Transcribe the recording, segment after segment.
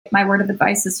my word of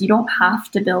advice is you don't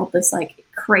have to build this like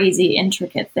crazy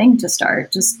intricate thing to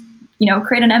start. Just,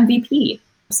 create an MVP,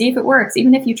 see if it works.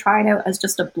 Even if you try it out as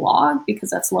just a blog, because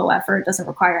that's low effort, doesn't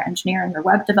require engineering or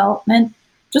web development,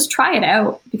 just try it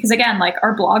out. Because again, like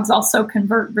our blogs also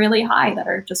convert really high that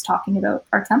are just talking about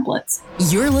our templates.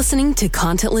 You're listening to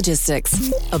Content Logistics,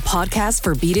 a podcast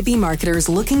for B2B marketers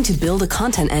looking to build a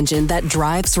content engine that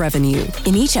drives revenue.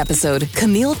 In each episode,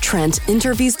 Camille Trent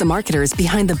interviews the marketers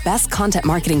behind the best content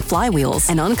marketing flywheels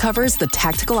and uncovers the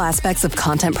tactical aspects of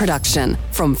content production,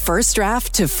 from first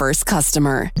draft to first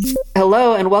customer.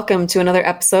 Hello, and welcome to another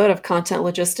episode of Content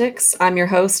Logistics. I'm your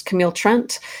host, Camille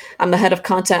Trent. I'm the head of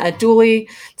content at Dooly.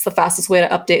 It's the fastest way to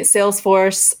update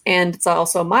Salesforce, and it's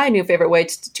also my new favorite way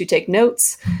to take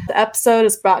notes. The episode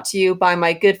is brought to you by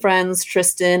my good friends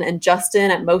Tristan and Justin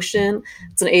at Motion.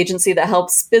 It's an agency that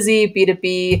helps busy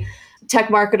B2B tech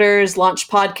marketers launch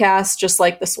podcasts just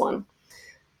like this one.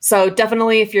 So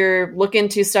definitely, if you're looking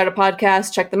to start a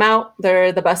podcast, check them out.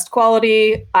 They're the best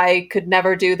quality. I could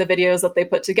never do the videos that they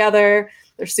put together.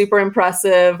 They're super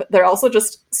impressive. They're also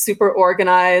just super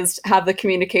organized, have the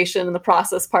communication and the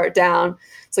process part down.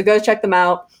 So go check them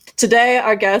out. Today,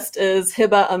 our guest is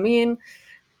Hiba Amin.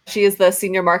 She is the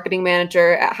senior marketing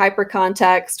manager at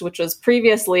Hypercontext, which was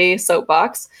previously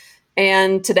Soapbox.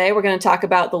 And today we're going to talk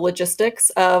about the logistics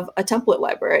of a template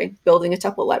library, building a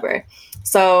template library.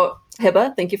 So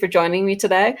Hiba, thank you for joining me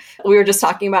today. We were just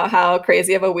talking about how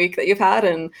crazy of a week that you've had,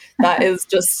 and that is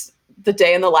just the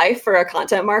day in the life for a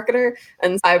content marketer.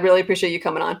 And I really appreciate you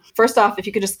coming on. First off, if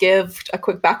you could just give a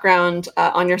quick background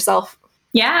on yourself.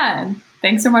 Yeah,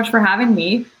 thanks so much for having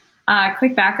me.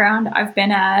 Quick background, I've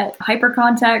been at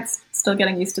Hypercontext, still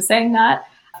getting used to saying that,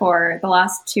 for the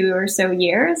last 2 or so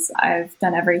years. I've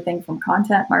done everything from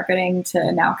content marketing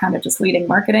to now kind of just leading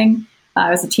marketing. I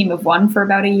was a team of one for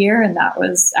about a year, and that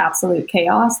was absolute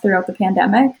chaos throughout the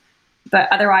pandemic. But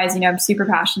otherwise, I'm super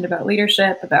passionate about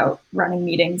leadership, about running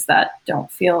meetings that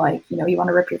don't feel like, you want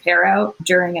to rip your hair out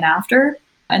during and after.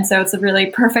 And so it's a really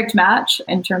perfect match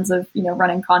in terms of,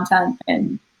 running content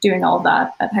and doing all of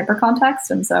that at Hypercontext.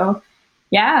 And so,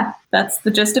 yeah, that's the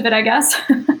gist of it, I guess.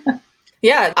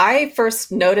 Yeah, I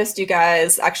first noticed you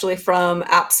guys actually from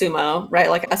AppSumo, right?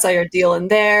 Like I saw your deal in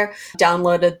there,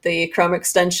 downloaded the Chrome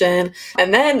extension,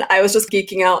 and then I was just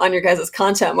geeking out on your guys'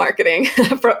 content marketing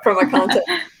from a content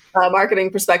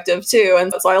marketing perspective too.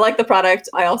 And so I like the product.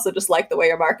 I also just like the way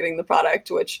you're marketing the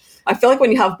product, which I feel like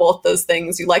when you have both those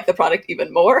things, you like the product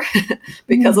even more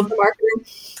because of the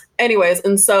marketing. Anyways,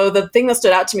 and so the thing that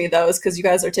stood out to me though is because you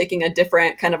guys are taking a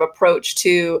different kind of approach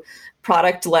to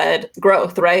product-led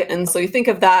growth, right? And so you think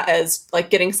of that as like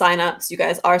getting signups. You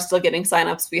guys are still getting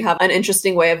signups. We have an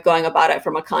interesting way of going about it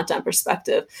from a content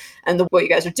perspective. And what you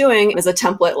guys are doing is a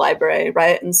template library,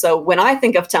 right? And so when I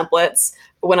think of templates,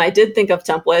 when I did think of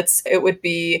templates, it would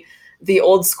be the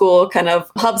old school kind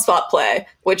of HubSpot play,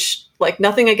 which like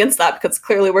nothing against that because it's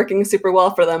clearly working super well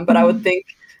for them. But I would think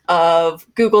of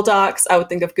Google Docs, I would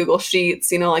think of Google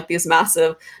Sheets, like these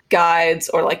massive guides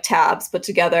or like tabs put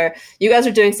together. You guys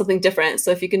are doing something different.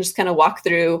 So if you can just kind of walk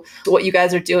through what you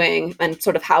guys are doing and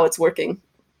sort of how it's working.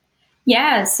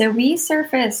 Yeah, so we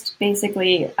surfaced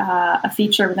basically a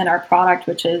feature within our product,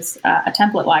 which is a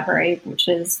template library, which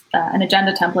is an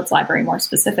agenda templates library more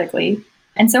specifically.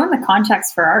 And so in the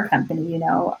context for our company,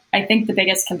 I think the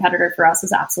biggest competitor for us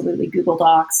is absolutely Google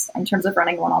Docs in terms of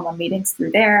running one-on-one meetings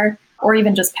through there, or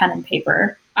even just pen and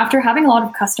paper. After having a lot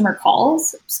of customer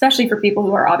calls, especially for people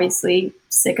who are obviously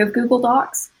sick of Google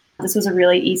Docs, this was a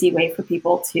really easy way for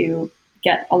people to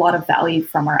get a lot of value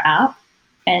from our app.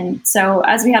 And so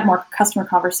as we had more customer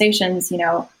conversations,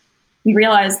 we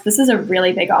realized this is a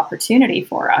really big opportunity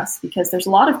for us because there's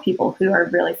a lot of people who are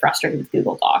really frustrated with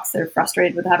Google Docs. They're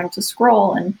frustrated with having to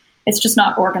scroll and it's just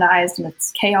not organized and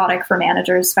it's chaotic for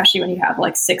managers, especially when you have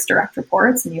like 6 direct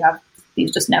reports and you have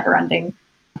these just never-ending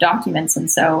documents.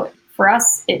 And so for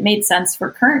us, it made sense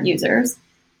for current users,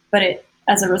 but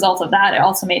as a result of that, it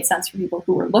also made sense for people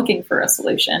who were looking for a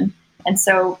solution. And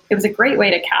so it was a great way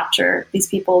to capture these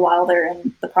people while they're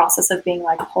in the process of being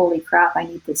like, holy crap, I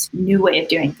need this new way of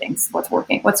doing things. What's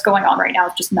working? What's going on right now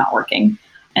is just not working.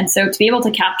 And so to be able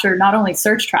to capture not only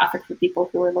search traffic for people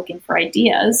who are looking for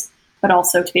ideas, but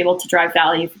also to be able to drive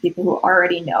value for people who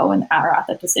already know and are at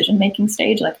the decision-making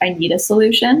stage, like I need a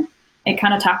solution. It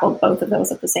kind of tackled both of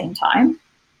those at the same time.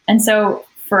 And so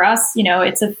for us,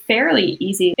 it's a fairly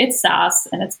easy, it's SaaS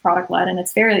and it's product-led and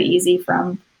it's fairly easy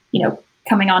from,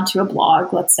 coming onto a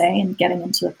blog, let's say, and getting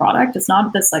into the product. It's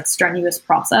not this like strenuous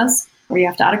process where you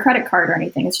have to add a credit card or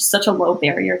anything. It's just such a low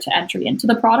barrier to entry into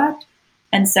the product.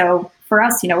 And so for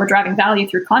us, we're driving value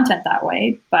through content that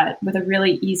way, but with a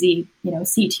really easy,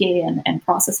 CTA and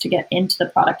process to get into the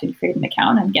product and create an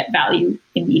account and get value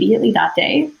immediately that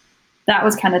day. That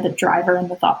was kind of the driver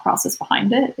and the thought process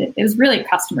behind it. It was really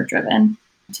customer driven,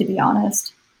 to be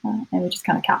honest. And we just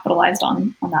kind of capitalized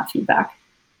on that feedback.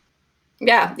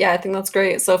 Yeah, I think that's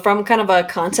great. So from kind of a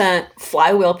content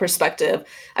flywheel perspective,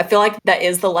 I feel like that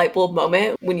is the light bulb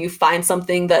moment when you find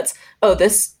something that's, oh,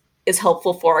 this is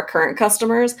helpful for our current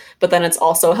customers, but then it's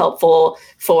also helpful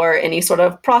for any sort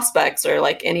of prospects or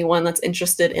like anyone that's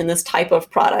interested in this type of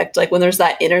product. Like when there's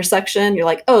that intersection, you're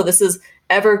like, oh, this is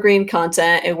evergreen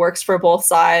content. It works for both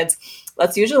sides.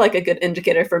 That's usually like a good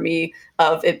indicator for me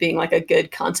of it being like a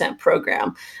good content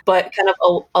program. But kind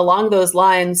of along those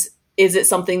lines, is it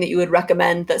something that you would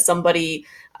recommend that somebody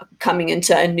coming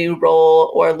into a new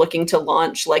role or looking to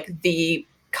launch like the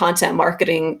content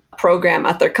marketing program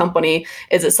at their company,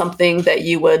 is it something that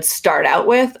you would start out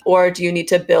with, or do you need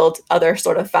to build other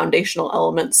sort of foundational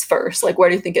elements first? Like where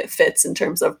do you think it fits in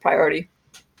terms of priority?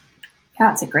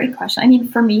 Yeah, it's a great question. I mean,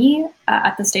 for me,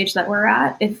 at the stage that we're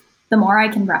at, if the more I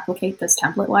can replicate this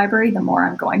template library, the more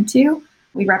I'm going to.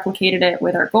 We replicated it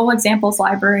with our goal examples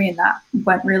library, and that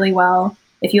went really well.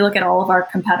 If you look at all of our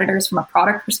competitors from a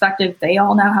product perspective, they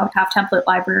all now have template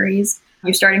libraries.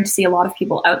 You're starting to see a lot of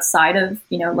people outside of,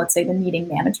 let's say the meeting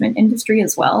management industry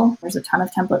as well. There's a ton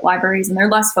of template libraries, and they're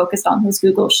less focused on those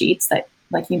Google Sheets that,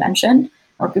 like you mentioned,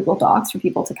 or Google Docs for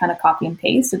people to kind of copy and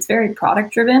paste. It's very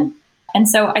product driven. And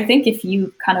so I think if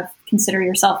you kind of consider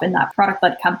yourself in that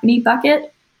product-led company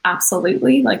bucket,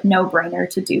 absolutely, like no brainer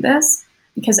to do this,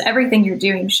 because everything you're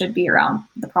doing should be around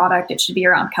the product. It should be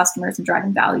around customers and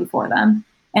driving value for them.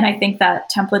 And I think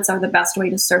that templates are the best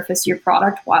way to surface your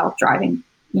product while driving,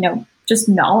 just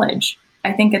knowledge.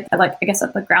 I think at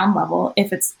the ground level,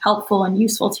 if it's helpful and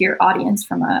useful to your audience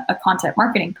from a content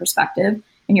marketing perspective,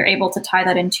 and you're able to tie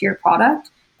that into your product,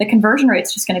 the conversion rate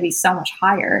is just going to be so much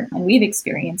higher. And we've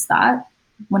experienced that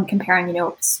when comparing,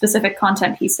 specific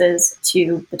content pieces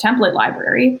to the template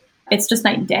library. It's just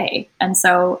night and day. And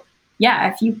so,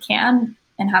 yeah, if you can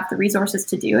and have the resources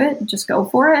to do it, just go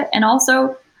for it. And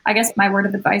also, I guess my word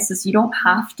of advice is you don't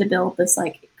have to build this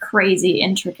like crazy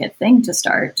intricate thing to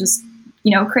start. Just,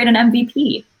 create an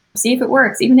MVP, see if it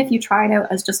works. Even if you try it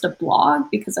out as just a blog,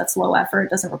 because that's low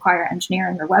effort, doesn't require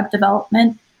engineering or web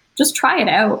development, just try it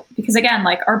out. Because again,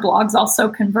 like our blogs also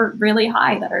convert really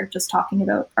high that are just talking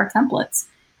about our templates.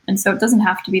 And so it doesn't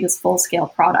have to be this full scale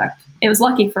product. It was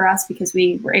lucky for us because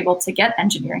we were able to get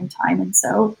engineering time. And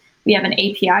so we have an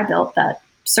API built that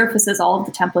surfaces all of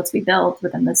the templates we build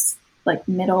within this like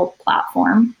middle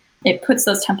platform. It puts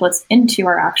those templates into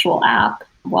our actual app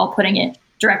while putting it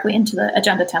directly into the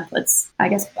agenda templates. I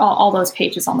guess all those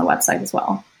pages on the website as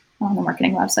well, on the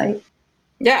marketing website.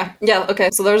 Yeah. Okay.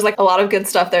 So there's like a lot of good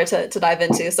stuff there to dive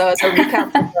into. So as a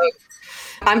recap for folks,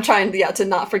 I'm trying to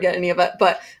not forget any of it.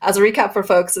 But as a recap for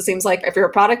folks, it seems like if you're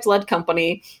a product-led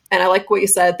company, and I like what you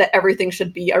said, that everything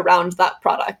should be around that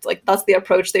product. Like that's the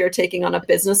approach that you're taking on a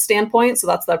business standpoint. So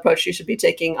that's the approach you should be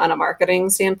taking on a marketing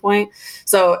standpoint.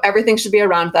 So everything should be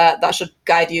around that. That should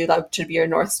guide you. That should be your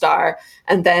North Star.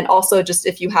 And then also just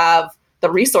if you have the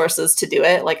resources to do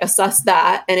it, like assess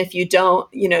that. And if you don't,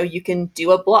 you can do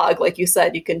a blog. Like you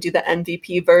said, you can do the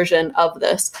MVP version of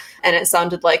this. And it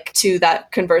sounded like too,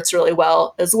 that converts really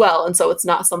well as well. And so it's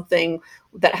not something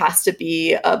that has to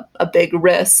be a big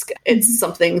risk. It's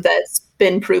something that's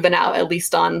been proven out, at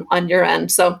least on your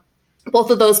end. So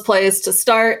both of those plays to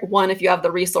start. One, if you have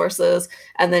the resources,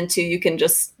 and then two, you can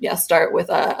just start with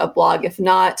a blog if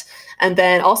not. And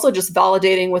then also just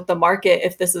validating with the market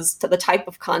if this is the type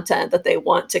of content that they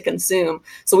want to consume.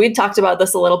 So we talked about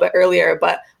this a little bit earlier,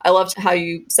 but I loved how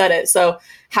you said it. So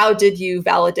how did you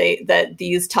validate that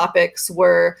these topics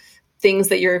were things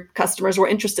that your customers were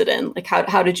interested in? Like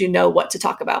how did you know what to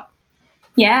talk about?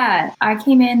 Yeah, I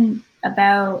came in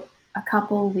about a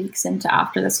couple weeks into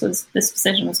after this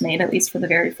decision was made, at least for the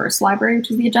very first library,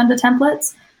 which is the agenda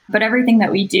templates. But everything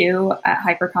that we do at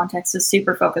Hypercontext is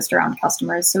super focused around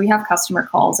customers. So we have customer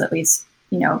calls at least,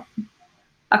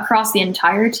 across the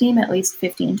entire team, at least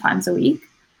 15 times a week.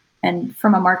 And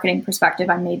from a marketing perspective,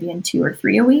 I'm maybe in 2 or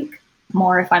 3 a week,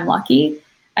 more if I'm lucky.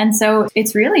 And so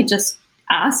it's really just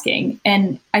asking.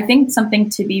 And I think something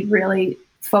to be really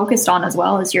focused on as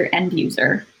well is your end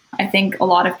user. I think a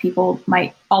lot of people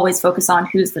might always focus on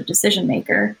who's the decision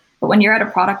maker. But when you're at a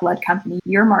product-led company,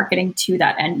 you're marketing to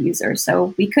that end user.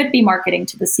 So we could be marketing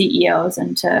to the CEOs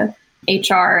and to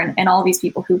HR and all these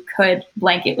people who could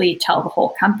blanketly tell the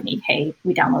whole company, hey,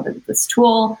 we downloaded this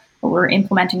tool, or we're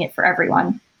implementing it for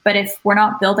everyone. But if we're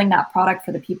not building that product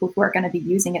for the people who are going to be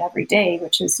using it every day,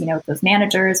 which is, those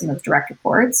managers and those direct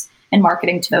reports, and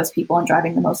marketing to those people and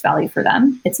driving the most value for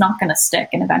them, it's not going to stick,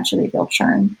 and eventually they'll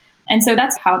churn. And so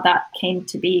that's how that came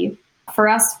to be. For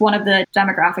us, one of the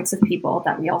demographics of people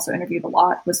that we also interviewed a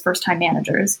lot was first-time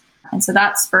managers. And so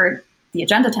that spurred the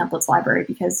Agenda Templates library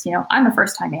because, I'm a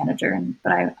first-time manager,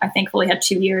 but I thankfully had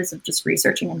 2 years of just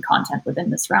researching and content within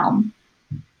this realm.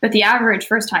 But the average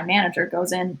first-time manager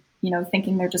goes in,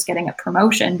 thinking they're just getting a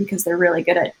promotion because they're really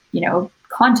good at,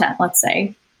 content, let's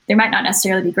say. They might not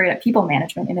necessarily be great at people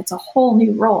management, and it's a whole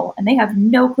new role, and they have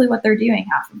no clue what they're doing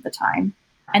half of the time.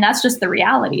 And that's just the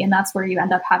reality. And that's where you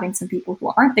end up having some people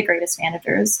who aren't the greatest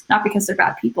managers, not because they're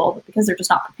bad people, but because they're just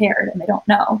not prepared and they don't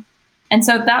know. And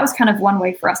so that was kind of one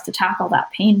way for us to tackle that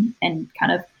pain and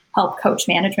kind of help coach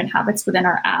management habits within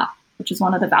our app, which is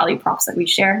one of the value props that we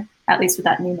share, at least with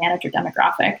that new manager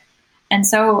demographic. And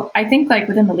so I think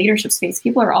within the leadership space,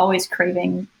 people are always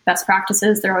craving best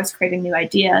practices. They're always craving new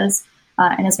ideas.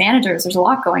 And as managers, there's a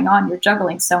lot going on. You're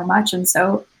juggling so much. And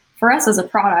so for us as a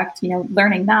product,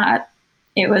 learning that,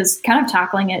 it was kind of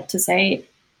tackling it to say,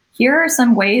 here are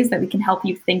some ways that we can help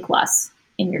you think less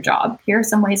in your job. Here are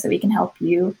some ways that we can help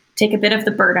you take a bit of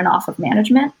the burden off of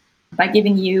management by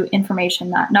giving you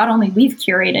information that not only we've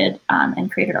curated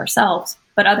and created ourselves,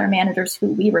 but other managers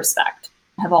who we respect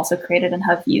have also created and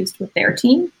have used with their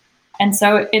team. And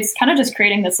so it's kind of just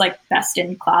creating this best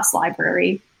in class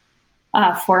library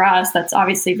for us that's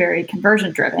obviously very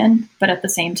conversion driven, but at the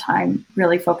same time,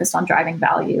 really focused on driving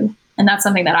value. And that's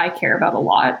something that I care about a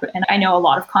lot. And I know a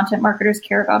lot of content marketers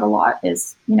care about a lot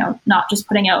is, not just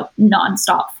putting out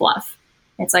nonstop fluff.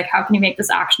 It's how can you make this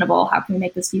actionable? How can you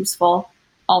make this useful?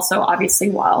 Also, obviously,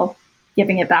 while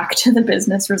giving it back to the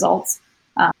business results,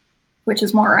 which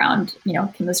is more around,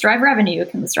 can this drive revenue?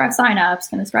 Can this drive signups?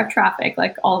 Can this drive traffic?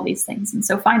 All of these things. And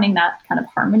so finding that kind of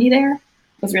harmony there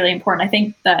was really important. I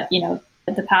think that,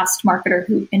 the past marketer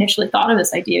who initially thought of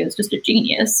this idea is just a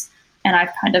genius. And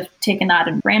I've kind of taken that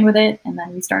and ran with it. And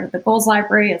then we started the goals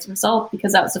library as a result,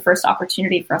 because that was the first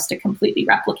opportunity for us to completely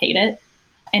replicate it.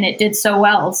 And it did so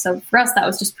well. So for us, that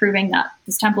was just proving that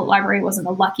this template library wasn't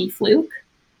a lucky fluke.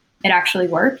 It actually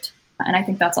worked. And I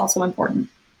think that's also important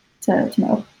to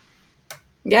know.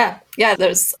 Yeah,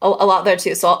 there's a lot there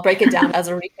too. So I'll break it down as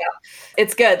a recap.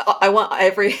 It's good. I want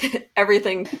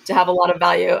everything to have a lot of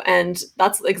value. And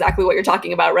that's exactly what you're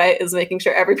talking about, right? Is making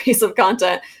sure every piece of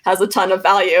content has a ton of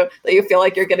value that you feel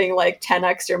like you're getting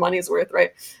 10x your money's worth,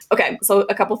 right? Okay, so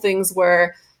a couple things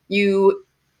where you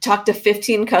talk to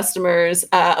 15 customers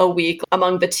a week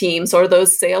among the team. So are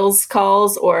those sales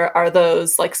calls, or are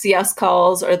those CS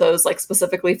calls? Or are those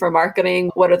specifically for marketing?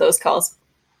 What are those calls?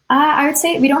 I would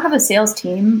say we don't have a sales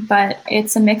team, but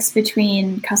it's a mix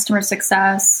between customer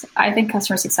success. I think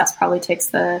customer success probably takes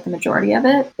the majority of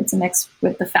it. It's a mix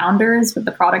with the founders, with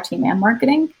the product team and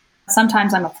marketing.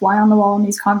 Sometimes I'm a fly on the wall in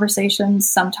these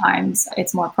conversations. Sometimes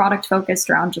it's more product focused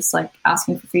around just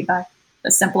asking for feedback,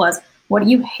 as simple as, what do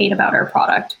you hate about our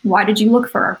product? Why did you look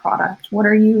for our product? What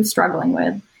are you struggling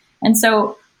with? And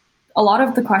so a lot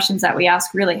of the questions that we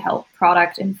ask really help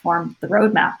product inform the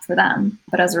roadmap for them.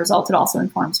 But as a result, it also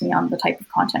informs me on the type of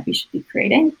content we should be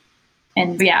creating.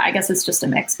 And yeah, I guess it's just a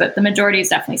mix, but the majority is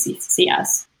definitely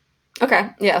CS. Okay.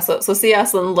 Yeah. So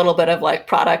CS and a little bit of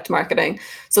product marketing.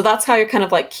 So that's how you're kind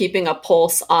of keeping a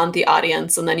pulse on the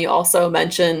audience. And then you also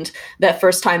mentioned that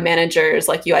first time managers,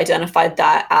 you identified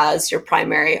that as your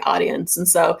primary audience. And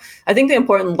so I think the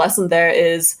important lesson there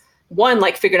is, one,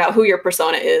 figured out who your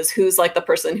persona is, who's the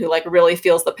person who really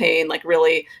feels the pain,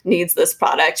 really needs this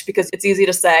product, because it's easy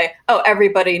to say, oh,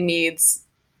 everybody needs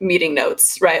meeting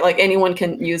notes, right? Anyone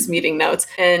can use meeting notes,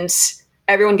 and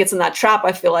everyone gets in that trap.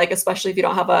 I feel especially if you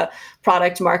don't have a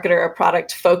product marketer, a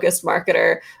product focused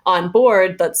marketer on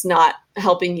board, that's not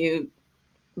helping you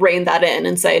rein that in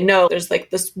and say, no, there's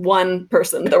this one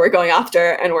person that we're going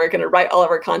after, and we're going to write all of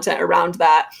our content around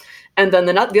that. And then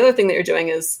the other thing that you're doing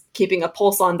is keeping a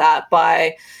pulse on that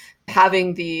by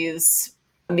having these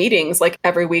meetings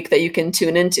every week that you can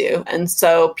tune into. And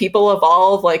so people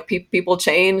evolve, people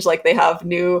change, they have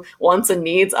new wants and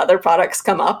needs, other products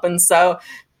come up. And so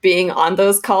being on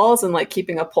those calls and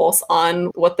keeping a pulse on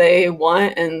what they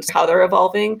want and how they're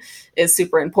evolving is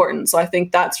super important. So I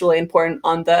think that's really important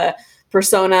on the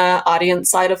persona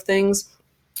audience side of things.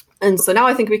 And so now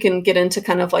I think we can get into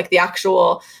kind of the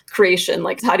actual creation,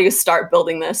 how do you start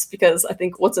building this? Because I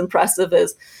think what's impressive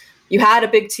is you had a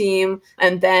big team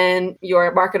and then you're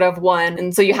a marketer of one.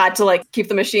 And so you had to like keep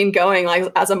the machine going like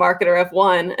as a marketer of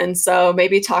one. And so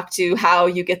maybe talk to how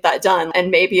you get that done.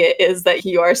 And maybe it is that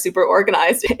you are super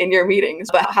organized in your meetings,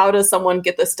 but how does someone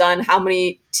get this done? How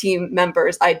many team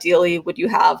members ideally would you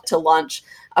have to launch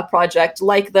a project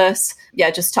like this? Yeah,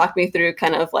 just talk me through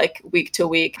kind of like week to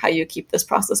week, how you keep this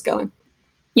process going.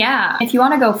 Yeah, if you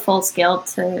want to go full scale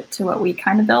to what we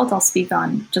kind of built, I'll speak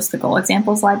on just the goal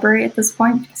examples library at this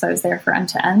point because I was there for end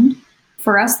to end.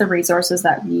 For us, the resources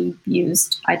that we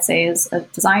used, I'd say, is a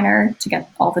designer to get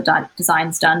all the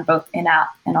designs done, both in-app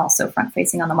and also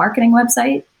front-facing on the marketing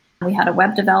website. We had a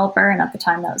web developer, and at the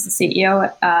time that was the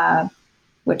CEO,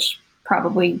 which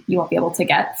probably you won't be able to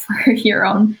get for your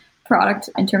own product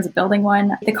in terms of building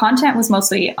one. The content was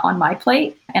mostly on my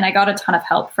plate, and I got a ton of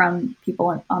help from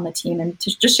people on the team. And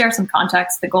to just share some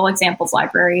context, the Goal Examples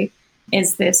library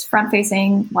is this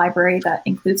front-facing library that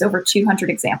includes over 200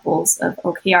 examples of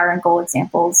OKR and goal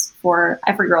examples for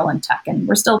every role in tech. And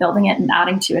we're still building it and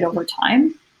adding to it over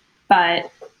time. But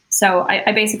so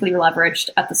I basically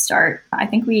leveraged at the start, I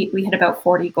think we hit about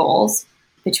 40 goals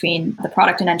between the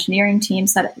product and engineering team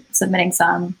submitting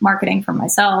some, marketing from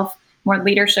myself, more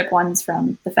leadership ones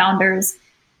from the founders.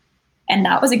 And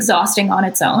that was exhausting on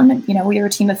its own. You know, we were a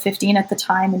team of 15 at the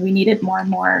time, and we needed more and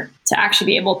more to actually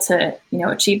be able to,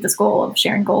 achieve this goal of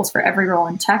sharing goals for every role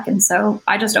in tech. And so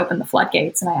I just opened the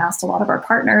floodgates and I asked a lot of our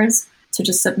partners to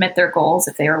just submit their goals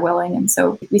if they were willing. And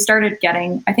so we started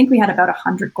getting, I think we had about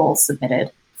 100 goals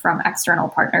submitted from external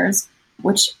partners,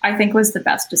 which I think was the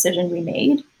best decision we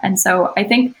made. And so I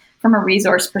think from a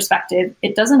resource perspective,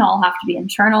 it doesn't all have to be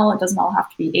internal. It doesn't all have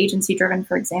to be agency driven,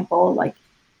 for example. Like,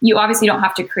 you obviously don't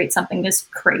have to create something this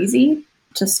crazy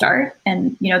to start.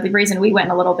 And, the reason we went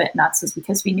a little bit nuts is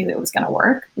because we knew it was going to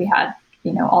work. We had,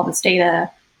 all this data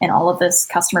and all of this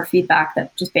customer feedback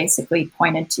that just basically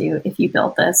pointed to, if you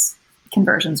build this,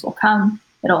 conversions will come.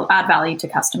 It'll add value to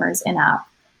customers in app.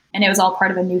 And it was all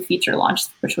part of a new feature launch,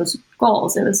 which was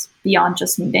goals. It was beyond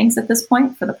just meetings at this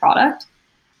point for the product.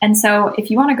 And so if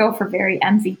you want to go for very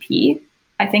MVP,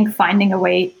 I think finding a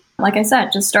way, like I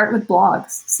said, just start with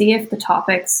blogs, see if the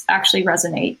topics actually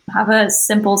resonate, have a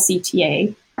simple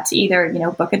CTA to either,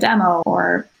 book a demo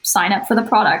or sign up for the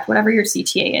product, whatever your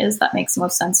CTA is that makes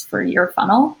most sense for your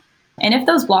funnel. And if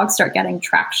those blogs start getting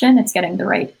traction, it's getting the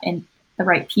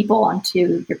right people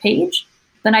onto your page,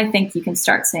 then I think you can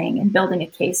start saying and building a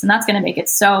case. And that's going to make it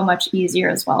so much easier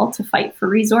as well to fight for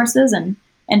resources and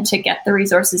to get the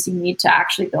resources you need to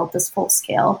actually build this full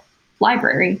scale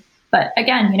library. But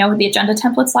again, with the agenda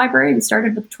templates library, we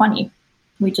started with 20.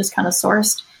 We just kind of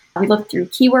sourced. We looked through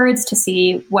keywords to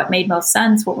see what made most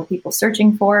sense, what were people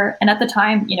searching for. And at the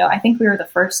time, I think we were the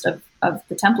first of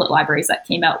the template libraries that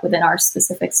came out within our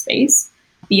specific space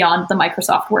beyond the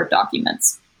Microsoft Word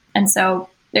documents. And so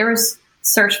there was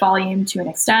search volume to an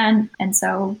extent. And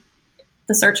so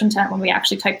the search intent, when we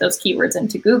actually typed those keywords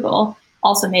into Google,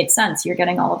 also made sense. You're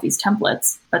getting all of these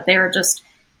templates, but they were just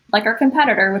like our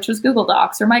competitor, which was Google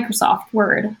Docs or Microsoft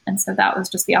Word. And so that was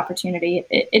just the opportunity.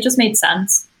 It just made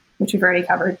sense, which we've already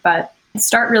covered, but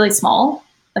start really small.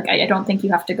 Like, I don't think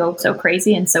you have to go so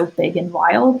crazy and so big and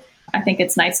wild. I think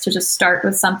it's nice to just start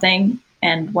with something.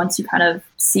 And once you kind of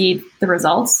see the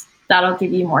results, that'll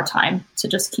give you more time to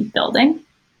just keep building.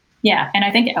 Yeah. And I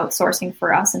think outsourcing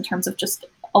for us in terms of just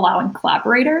allowing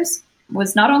collaborators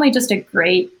was not only just a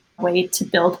great way to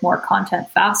build more content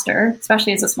faster,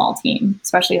 especially as a small team,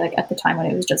 especially like at the time when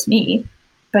it was just me,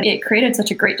 but it created such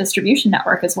a great distribution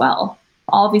network as well.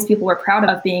 All of these people were proud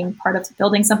of being part of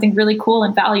building something really cool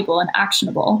and valuable and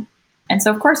actionable. And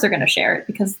so of course they're going to share it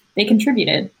because they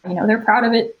contributed. They're proud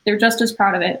of it. They're just as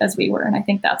proud of it as we were. And I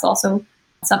think that's also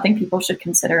something people should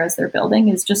consider as they're building,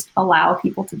 is just allow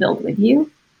people to build with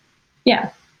you. Yeah.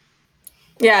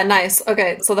 Yeah, nice.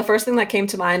 Okay, so the first thing that came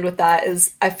to mind with that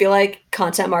is I feel like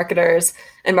content marketers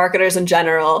and marketers in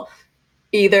general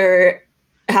either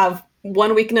have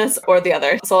one weakness or the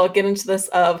other. So I'll get into this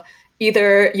of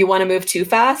either you want to move too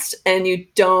fast and you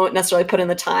don't necessarily put in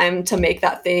the time to make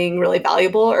that thing really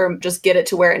valuable or just get it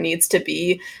to where it needs to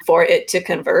be for it to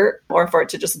convert or for it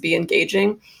to just be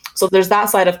engaging. So there's that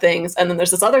side of things. And then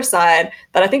there's this other side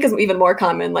that I think is even more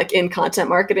common, like in content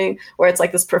marketing, where it's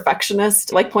like this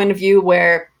perfectionist like point of view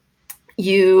where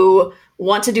you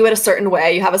want to do it a certain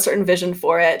way, you have a certain vision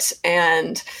for it.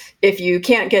 And if you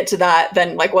can't get to that,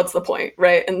 then like, what's the point,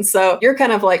 right? And so you're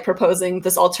kind of like proposing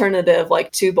this alternative,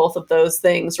 like to both of those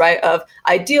things, right? Of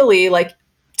ideally, like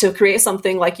to create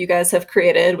something like you guys have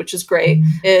created, which is great,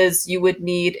 is you would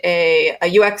need a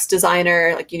UX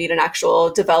designer, like you need an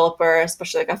actual developer,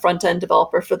 especially like a front-end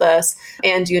developer for this,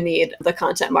 and you need the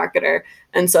content marketer.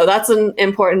 And so that's an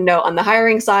important note on the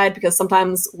hiring side, because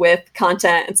sometimes with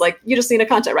content, it's like, you just need a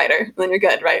content writer and then you're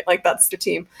good, right? Like that's your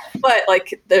team. But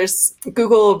like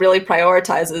Google really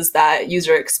prioritizes that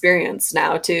user experience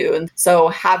now too. And so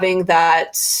having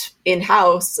that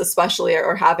in-house, especially,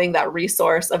 or having that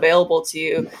resource available to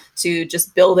you to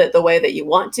just build it the way that you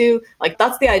want to, like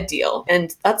that's the ideal.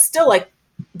 And that's still like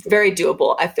very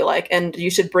doable, I feel like. And you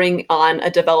should bring on a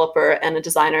developer and a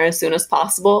designer as soon as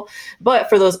possible. But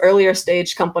for those earlier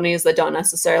stage companies that don't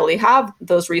necessarily have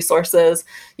those resources,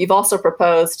 you've also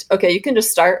proposed, okay, you can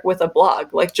just start with a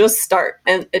blog, like just start.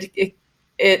 And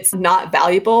it's not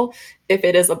valuable if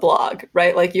it is a blog,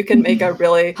 right? Like you can make a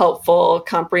really helpful,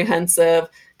 comprehensive,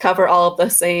 cover all of the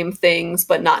same things,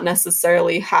 but not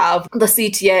necessarily have the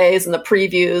CTAs and the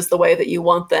previews the way that you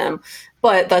want them.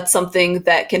 But that's something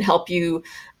that can help you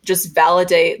just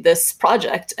validate this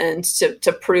project and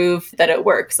to prove that it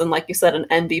works. And like you said, an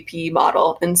MVP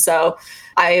model. And so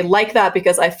I like that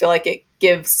because I feel like it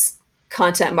gives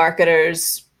content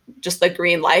marketers just the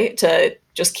green light to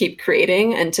just keep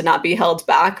creating and to not be held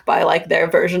back by like their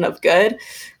version of good.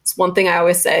 It's one thing I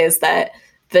always say is that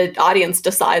the audience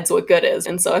decides what good is.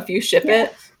 And so if you ship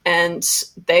it and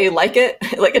they like it,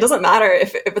 like it doesn't matter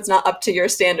if it's not up to your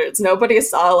standards. Nobody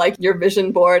saw like your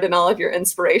vision board and all of your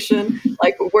inspiration.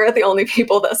 Like we're the only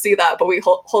people that see that, but we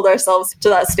hold ourselves to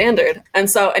that standard. And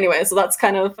so anyway, so that's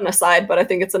kind of an aside, but I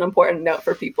think it's an important note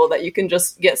for people that you can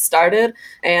just get started.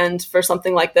 And for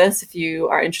something like this, if you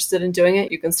are interested in doing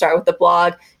it, you can start with the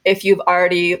blog. If you've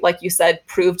already, like you said,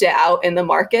 proved it out in the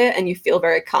market and you feel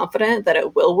very confident that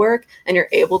it will work and you're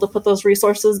able to put those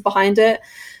resources behind it,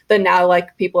 then now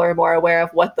like people are more aware of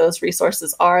what those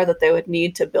resources are that they would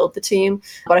need to build the team.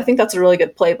 But I think that's a really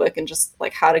good playbook and just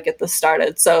like how to get this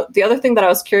started. So the other thing that I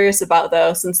was curious about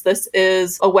though, since this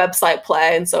is a website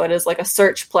play and so it is like a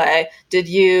search play, did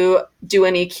you do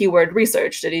any keyword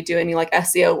research? Did you do any like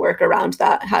SEO work around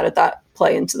that? How did that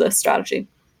play into this strategy?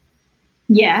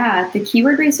 Yeah, the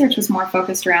keyword research was more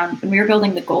focused around, when we were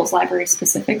building the goals library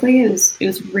specifically, it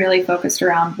was really focused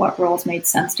around what roles made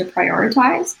sense to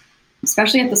prioritize.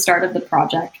 Especially at the start of the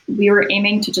project, we were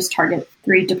aiming to just target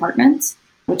 3 departments,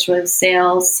 which was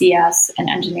sales, CS, and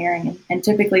engineering. And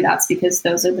typically that's because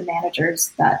those are the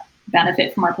managers that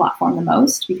benefit from our platform the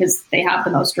most because they have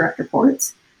the most direct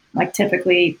reports. Like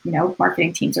typically,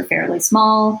 marketing teams are fairly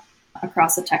small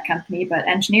across a tech company, but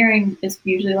engineering is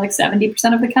usually like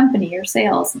 70% of the company, or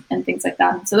sales and things like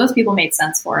that. And so those people made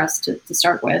sense for us to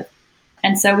start with.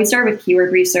 And so we started with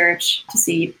keyword research to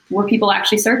see, were people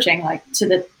actually searching, like to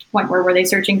the point where were they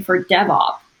searching for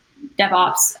DevOps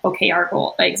OKR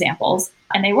goal examples?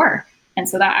 And they were. And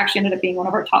so that actually ended up being one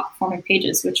of our top performing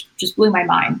pages, which just blew my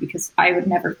mind because I would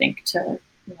never think to,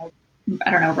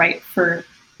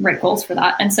 write goals for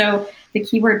that. And so the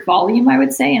keyword volume, I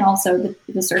would say, and also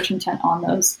the search intent on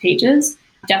those pages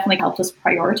definitely helped us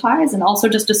prioritize and also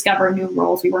just discover new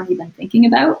roles we weren't even thinking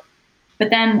about. But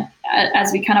then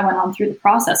as we kind of went on through the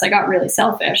process, I got really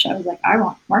selfish. I was like, I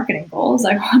want marketing goals.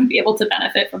 I want to be able to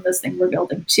benefit from this thing we're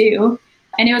building too.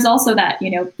 And it was also that,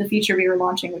 the feature we were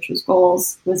launching, which was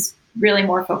goals, was really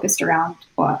more focused around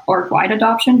org-wide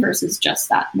adoption versus just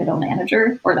that middle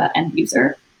manager or that end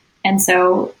user. And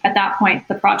so at that point,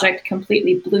 the project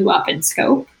completely blew up in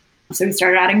scope. So we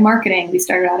started adding marketing. We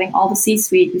started adding all the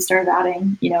C-suite. We started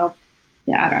adding,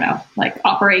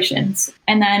 operations.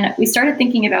 And then we started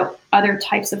thinking about other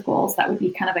types of goals that would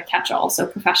be kind of a catch-all. So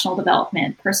professional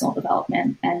development, personal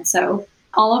development. And so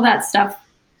all of that stuff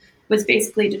was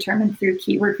basically determined through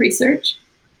keyword research.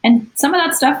 And some of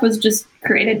that stuff was just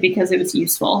created because it was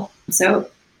useful. So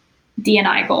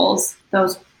D&I goals,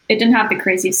 it didn't have the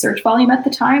craziest search volume at the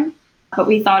time, but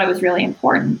we thought it was really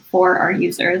important for our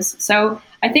users. So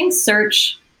I think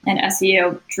search and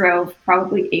SEO drove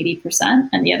probably 80%,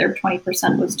 and the other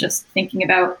 20% was just thinking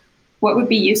about what would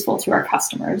be useful to our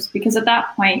customers. Because at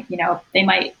that point, they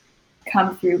might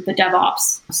come through the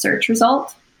DevOps search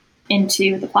result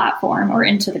into the platform or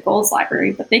into the goals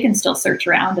library, but they can still search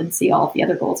around and see all of the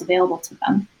other goals available to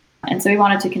them. And so we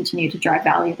wanted to continue to drive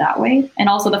value that way. And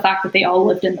also the fact that they all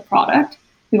lived in the product,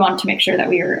 we wanted to make sure that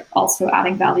we were also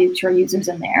adding value to our users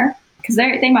in there, because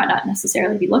they might not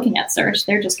necessarily be looking at search.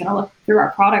 They're just going to look through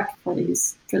our product for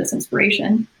this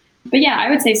inspiration. But yeah, I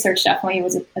would say search definitely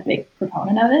was a big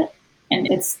proponent of it. And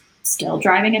it's still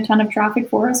driving a ton of traffic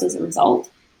for us as a result.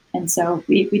 And so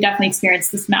we definitely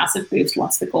experienced this massive boost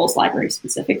once the goals library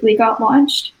specifically got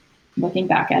launched, looking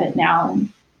back at it now.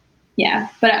 And yeah,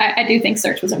 but I do think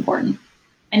search was important.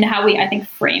 and how we, I think,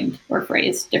 framed or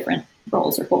phrased different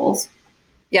roles or goals.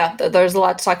 Yeah, there's a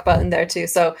lot to talk about in there too.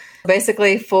 So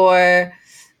basically for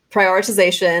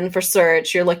prioritization for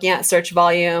search, you're looking at search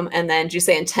volume, and then did you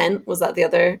say intent? Was that the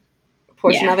other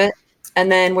portion of it? And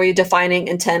then were you defining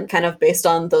intent kind of based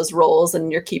on those roles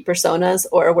and your key personas,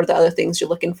 or what are the other things you're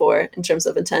looking for in terms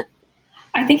of intent?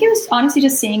 I think it was honestly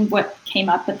just seeing what came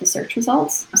up with the search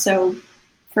results. So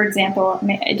for example,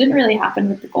 it didn't really happen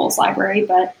with the goals library,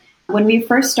 but when we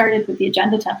first started with the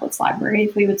agenda templates library,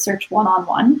 if we would search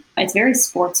one-on-one, it's very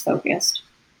sports focused.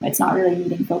 It's not really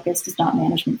meeting focused. It's not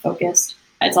management focused.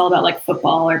 It's all about like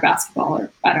football or basketball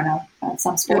or I don't know,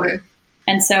 some sport. Okay.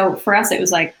 And so for us, it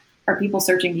was like, are people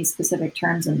searching these specific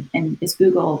terms, and is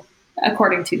Google,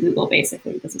 according to Google,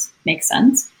 basically, does this make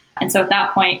sense? And so at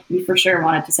that point, we for sure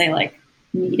wanted to say like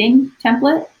meeting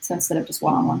template. So instead of just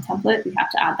one-on-one template, we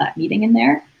have to add that meeting in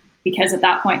there, because at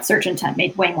that point, search intent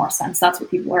made way more sense. That's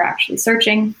what people were actually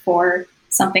searching for,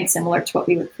 something similar to what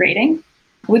we were creating.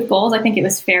 With goals, I think it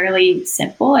was fairly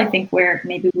simple. I think where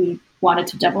maybe we wanted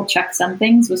to double check some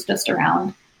things was just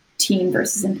around team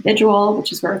versus individual,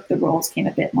 which is where the roles came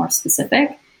a bit more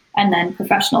specific. And then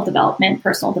professional development,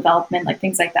 personal development, like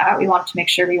things like that. We wanted to make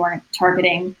sure we weren't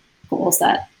targeting goals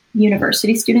that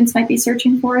university students might be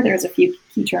searching for. There's a few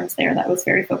key terms there that was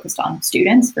very focused on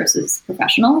students versus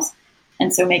professionals.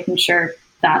 And so making sure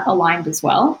that aligned as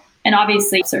well. And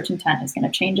obviously search intent is going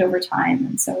to change over time.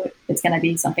 And so it's going to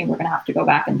be something we're going to have to go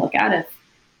back and look at if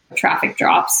traffic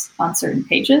drops on certain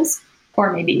pages,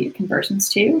 or maybe conversions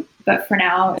too. But for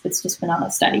now, it's just been on a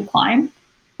steady climb.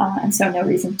 And so no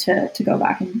reason to go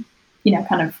back and,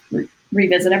 kind of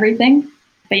revisit everything.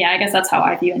 But yeah, I guess that's how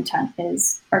I view intent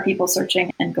is, are people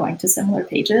searching and going to similar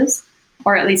pages,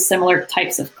 or at least similar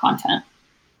types of content?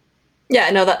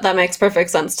 Yeah, no, that makes perfect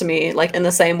sense to me. Like in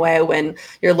the same way when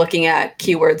you're looking at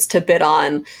keywords to bid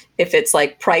on, if it's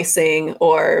like pricing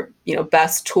or,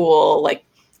 best tool, like,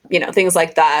 things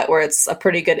like that, where it's a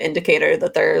pretty good indicator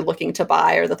that they're looking to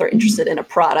buy or that they're interested in a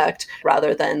product,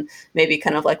 rather than maybe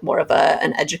kind of like more of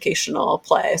an educational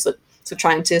play. So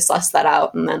trying to suss that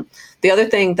out. And then the other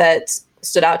thing that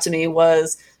stood out to me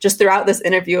was just throughout this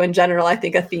interview in general, I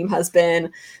think a theme has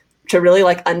been to really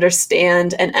like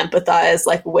understand and empathize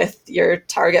like with your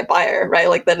target buyer, right?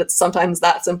 Like that it's sometimes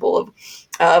that simple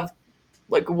of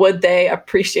like, would they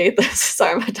appreciate this?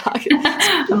 Sorry, my dog.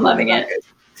 I'm loving it.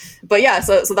 But yeah,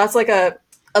 so that's like a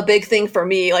big thing for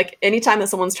me. Like anytime that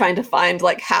someone's trying to find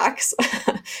like hacks,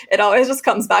 it always just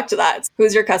comes back to that.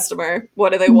 Who's your customer?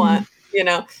 What do they want?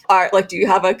 Do you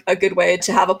have a good way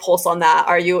to have a pulse on that?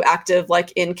 Are you active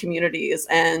like in communities,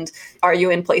 and are you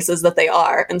in places that they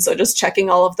are? And so just checking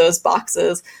all of those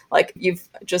boxes, like you've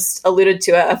just alluded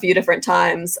to a few different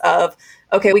times of,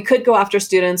 okay, we could go after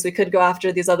students, we could go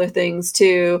after these other things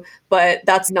too, but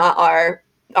that's not our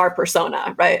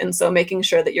persona, right? And so making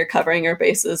sure that you're covering your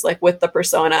bases like with the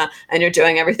persona, and you're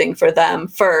doing everything for them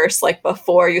first, like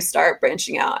before you start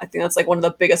branching out. I think that's like one of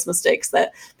the biggest mistakes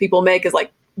that people make, is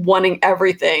like wanting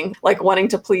everything, like wanting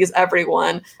to please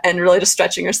everyone, and really just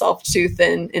stretching yourself too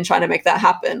thin in trying to make that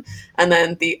happen. And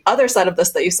then the other side of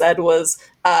this that you said was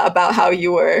about how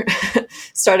you were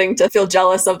starting to feel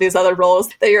jealous of these other roles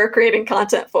that you're creating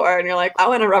content for. And you're like, I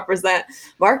want to represent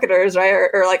marketers, right?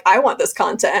 Or like, I want this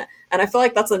content. And I feel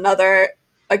like that's another,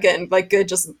 again, like good,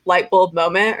 just light bulb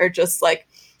moment, or just like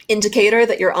indicator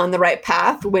that you're on the right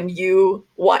path when you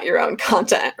want your own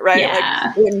content, right?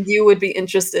 Yeah. Like when you would be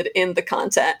interested in the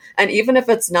content. And even if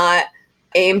it's not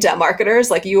aimed at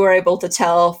marketers, like you are able to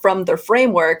tell from their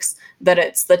frameworks that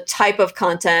it's the type of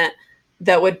content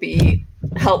that would be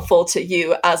helpful to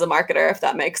you as a marketer, if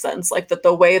that makes sense. Like that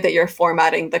the way that you're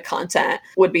formatting the content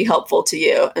would be helpful to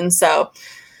you. And so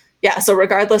yeah, so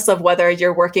regardless of whether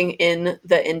you're working in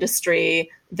the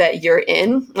industry that you're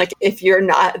in, like if you're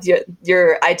not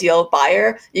your ideal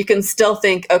buyer, you can still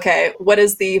think, okay, what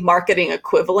is the marketing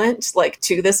equivalent like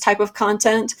to this type of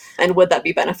content? And would that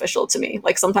be beneficial to me?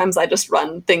 Like sometimes I just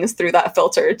run things through that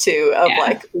filter too of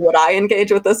like, would I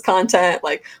engage with this content?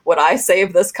 Like, would I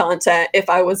save this content if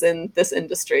I was in this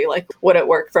industry? Like, would it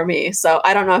work for me? So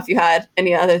I don't know if you had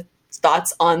any other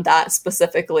thoughts on that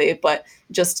specifically, but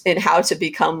just in how to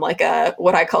become like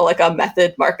what I call like a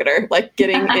method marketer, like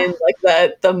getting in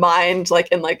like the mind, like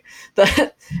in like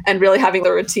and really having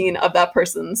the routine of that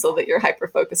person so that you're hyper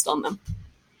focused on them.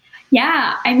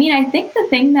 Yeah. I mean, I think the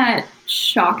thing that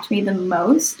shocked me the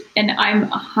most, and I'm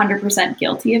 100%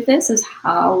 guilty of this, is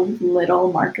how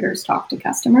little marketers talk to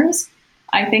customers.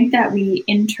 I think that we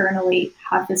internally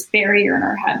have this barrier in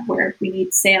our head where we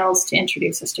need sales to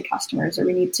introduce us to customers, or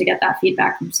we need to get that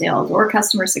feedback from sales or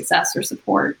customer success or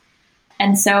support.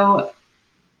 And so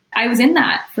I was in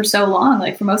that for so long,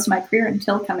 like for most of my career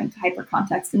until coming to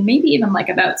Hypercontext, and maybe even like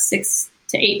about 6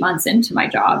 to 8 months into my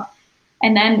job.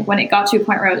 And then when it got to a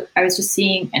point where I was just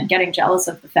seeing and getting jealous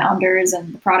of the founders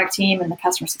and the product team and the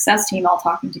customer success team all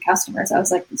talking to customers, I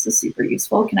was like, this is super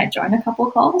useful. Can I join a couple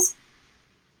of calls?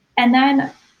 And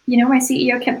then, my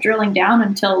CEO kept drilling down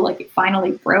until like it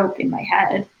finally broke in my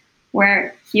head,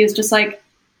 where he was just like,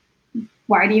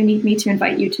 why do you need me to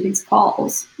invite you to these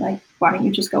calls? Like, why don't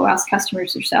you just go ask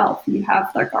customers yourself? You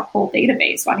have like our whole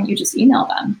database. Why don't you just email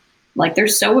them? Like, they're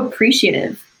so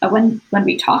appreciative of when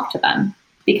we talk to them,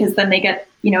 because then they get,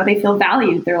 they feel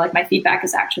valued. They're like, my feedback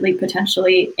is actually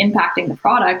potentially impacting the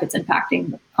product. It's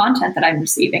impacting the content that I'm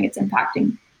receiving. It's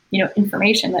impacting,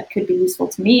 information that could be useful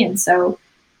to me. And so,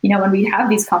 when we have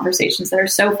these conversations that are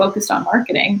so focused on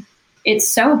marketing, it's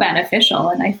so beneficial.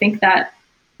 And I think that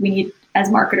we need,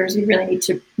 as marketers, we really need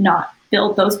to not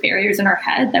build those barriers in our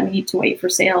head that we need to wait for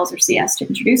sales or CS to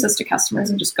introduce us to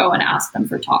customers and just go and ask them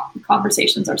for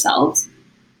conversations ourselves.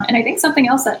 And I think something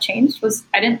else that changed was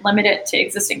I didn't limit it to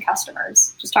existing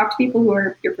customers. Just talk to people who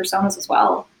are your personas as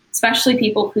well, especially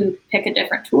people who pick a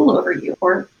different tool over you,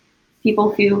 or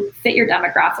people who fit your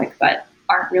demographic but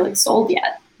aren't really sold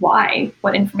yet. Why?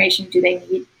 What information do they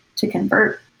need to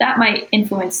convert? That might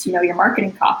influence, your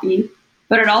marketing copy,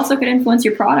 but it also could influence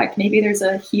your product. Maybe there's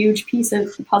a huge piece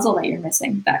of the puzzle that you're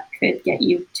missing that could get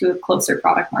you to a closer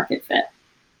product market fit.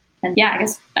 And yeah, I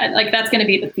guess like that's going to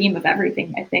be the theme of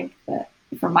everything. I think that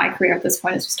from my career at this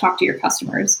point is just talk to your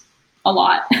customers a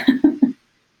lot.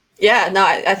 Yeah, no,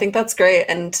 I think that's great.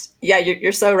 And yeah,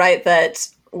 you're so right that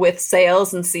with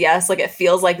sales and CS, like it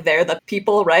feels like they're the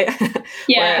people, right?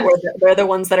 Yeah. where they're the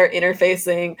ones that are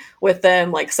interfacing with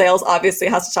them. Like sales obviously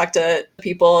has to talk to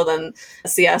people, then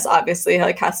CS obviously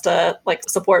like has to like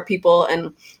support people.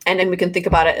 And then we can think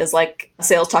about it as like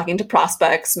sales talking to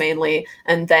prospects mainly,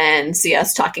 and then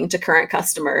CS talking to current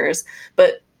customers.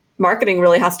 But marketing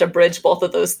really has to bridge both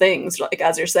of those things. Like,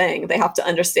 as you're saying, they have to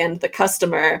understand the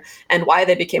customer and why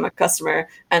they became a customer,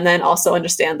 and then also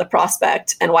understand the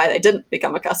prospect and why they didn't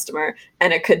become a customer.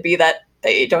 And it could be that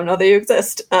they don't know they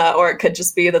exist, or it could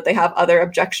just be that they have other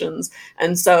objections.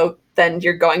 And so then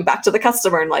you're going back to the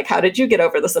customer and like, how did you get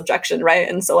over this objection, right?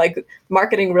 And so like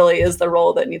marketing really is the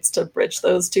role that needs to bridge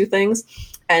those two things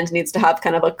and needs to have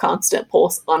kind of a constant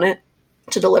pulse on it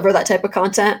to deliver that type of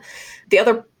content. The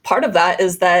other part of that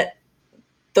is that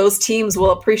those teams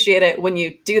will appreciate it when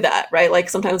you do that, right? Like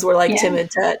sometimes we're like timid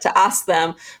to ask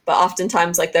them, but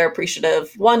oftentimes like they're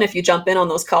appreciative. One, if you jump in on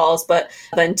those calls, but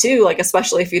then two, like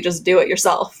especially if you just do it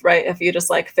yourself, right? If you just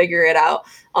like figure it out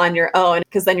on your own,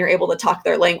 because then you're able to talk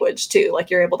their language too. Like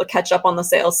you're able to catch up on the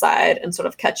sales side and sort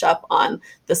of catch up on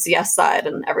the CS side,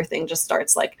 and everything just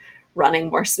starts like running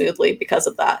more smoothly because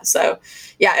of that. So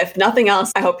yeah, if nothing else,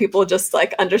 I hope people just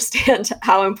like understand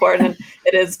how important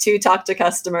it is to talk to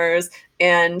customers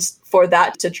and for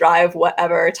that to drive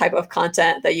whatever type of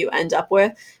content that you end up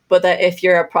with. But that if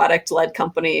you're a product-led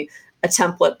company, a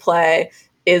template play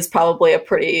is probably a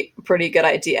pretty good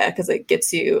idea, because it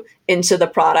gets you into the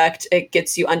product. It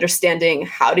gets you understanding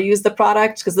how to use the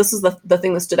product, because this is the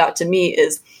thing that stood out to me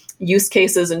is use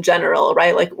cases in general,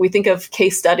 right? Like we think of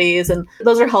case studies and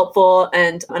those are helpful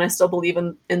and I still believe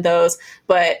in those.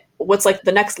 But what's like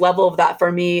the next level of that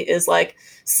for me is like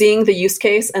seeing the use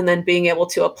case and then being able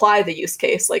to apply the use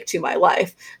case like to my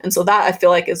life. And so that I feel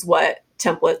like is what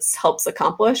templates helps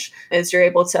accomplish, is you're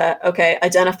able to, okay,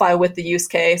 identify with the use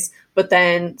case, but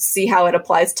then see how it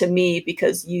applies to me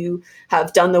because you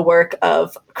have done the work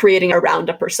of creating around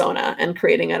a persona and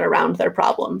creating it around their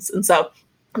problems. And so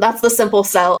that's the simple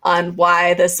sell on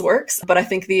why this works. But I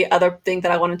think the other thing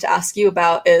that I wanted to ask you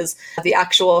about is the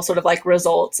actual sort of like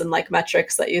results and like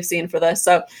metrics that you've seen for this.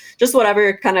 So just whatever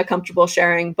you're kind of comfortable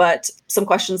sharing. But some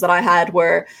questions that I had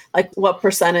were like, what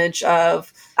percentage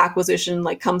of acquisition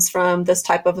like comes from this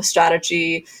type of a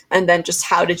strategy? And then just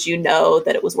how did you know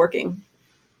that it was working?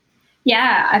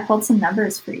 Yeah, I pulled some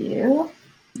numbers for you.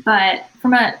 But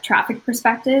from a traffic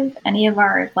perspective, any of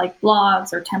our like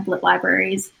blogs or template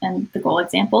libraries and the goal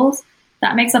examples,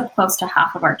 that makes up close to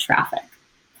half of our traffic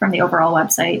from the overall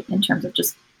website in terms of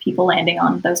just people landing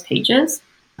on those pages.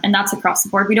 And that's across the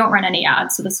board. We don't run any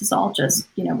ads. So this is all just,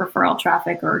 referral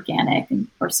traffic or organic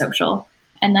or social.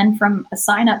 And then from a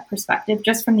sign up perspective,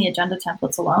 just from the agenda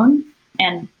templates alone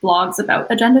and blogs about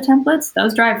agenda templates,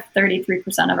 those drive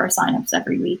 33% of our signups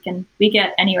every week. And we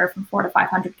get anywhere from 400 to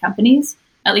 500 companies.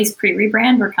 At least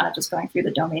pre-rebrand, we're kind of just going through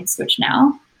the domain switch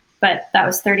now. But that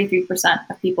was 33%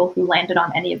 of people who landed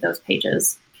on any of those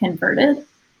pages converted.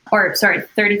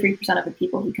 33% of the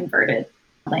people who converted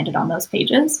landed on those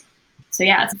pages. So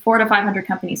yeah, it's 400 to 500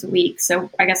 companies a week. So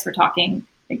I guess we're talking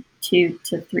like 200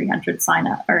 to 300 sign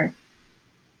up, or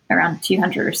around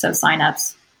 200 or so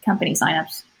signups, company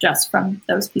signups, just from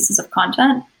those pieces of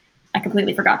content. I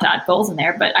completely forgot to add goals in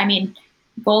there, but I mean,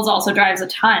 goals also drives a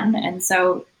ton. And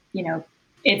so,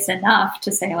 it's enough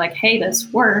to say like, hey, this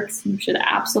works. You should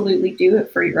absolutely do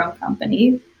it for your own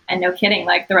company. And no kidding,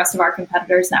 like the rest of our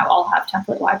competitors now all have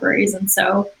template libraries. And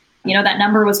so, that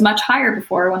number was much higher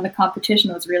before when the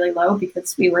competition was really low,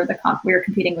 because we were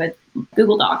competing with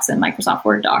Google Docs and Microsoft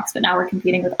Word Docs, but now we're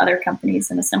competing with other companies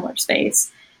in a similar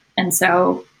space. And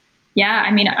so, yeah,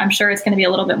 I mean, I'm sure it's going to be a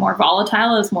little bit more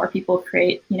volatile as more people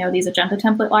create, these agenda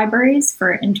template libraries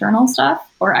for internal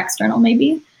stuff or external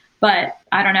maybe. But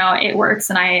I don't know, it works.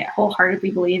 And I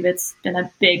wholeheartedly believe it's been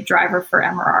a big driver for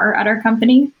MRR at our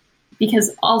company,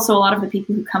 because also a lot of the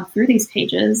people who come through these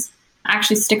pages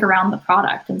actually stick around the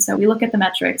product. And so we look at the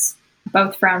metrics,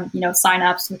 both from,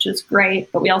 signups, which is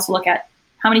great, but we also look at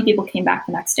how many people came back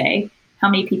the next day, how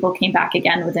many people came back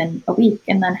again within a week,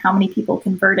 and then how many people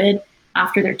converted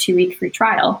after their 2-week free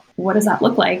trial. What does that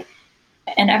look like?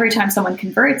 And every time someone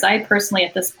converts, I personally,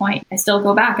 at this point, I still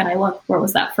go back and I look, where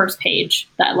was that first page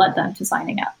that led them to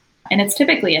signing up? And it's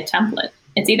typically a template.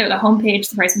 It's either the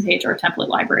homepage, the pricing page, or a template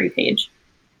library page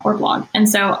or blog. And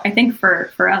so I think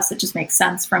for us, it just makes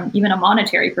sense from even a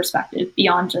monetary perspective,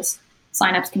 beyond just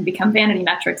signups can become vanity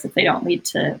metrics if they don't lead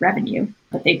to revenue,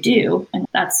 but they do. And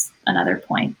that's another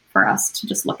point for us to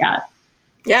just look at.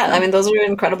 Yeah, I mean, those are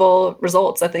incredible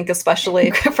results, I think, especially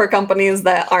for companies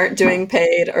that aren't doing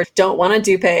paid or don't want to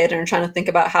do paid and are trying to think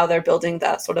about how they're building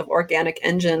that sort of organic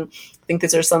engine. I think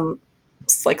these are some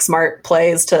like smart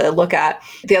plays to look at.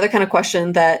 The other kind of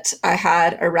question that I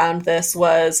had around this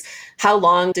was, how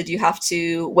long did you have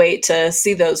to wait to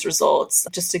see those results?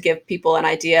 Just to give people an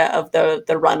idea of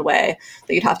the runway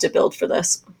that you'd have to build for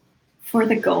this. For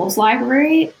the goals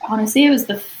library, honestly, it was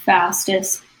the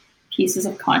fastest pieces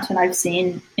of content I've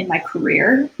seen in my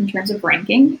career in terms of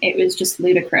ranking. It was just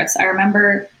ludicrous. I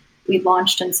remember we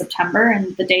launched in September,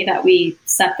 and the day that we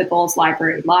set the goals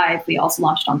library live, we also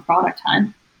launched on Product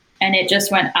Hunt, and it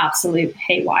just went absolute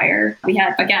haywire. We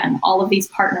had, again, all of these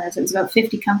partners. It was about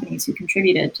 50 companies who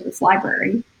contributed to this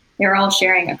library. They were all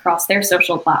sharing across their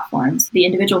social platforms. The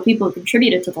individual people who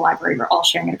contributed to the library were all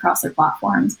sharing it across their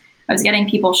platforms. I was getting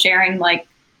people sharing like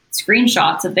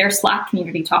screenshots of their Slack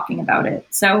community talking about it.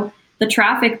 So the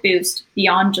traffic boost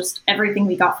beyond just everything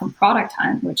we got from Product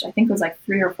Hunt, which I think was like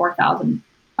 3,000 or 4,000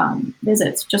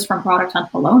 visits just from Product Hunt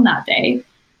alone that day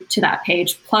to that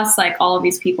page, plus like all of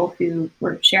these people who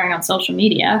were sharing on social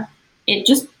media, it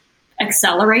just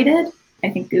accelerated. I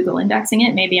think Google indexing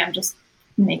it, maybe I'm just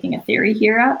making a theory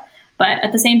here up, but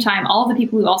at the same time, all of the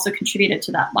people who also contributed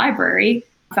to that library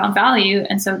found value.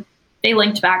 And so they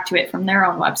linked back to it from their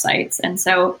own websites. And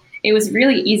so it was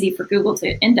really easy for Google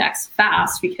to index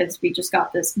fast, because we just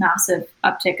got this massive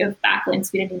uptick of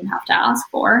backlinks we didn't even have to ask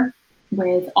for,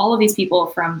 with all of these people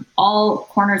from all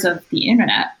corners of the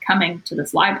internet coming to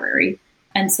this library.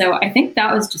 And so I think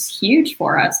that was just huge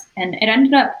for us. And it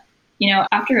ended up,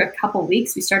 after a couple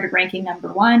weeks, we started ranking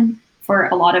 #1 for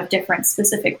a lot of different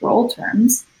specific role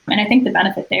terms. And I think the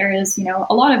benefit there is,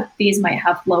 a lot of these might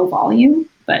have low volume,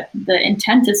 but the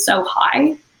intent is so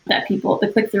high that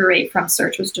the click-through rate from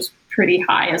search was just pretty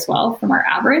high as well from our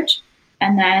average.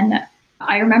 And then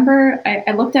I remember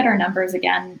I looked at our numbers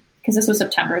again, because this was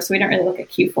September, so we don't really look at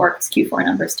Q4, because Q4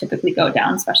 numbers typically go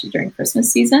down, especially during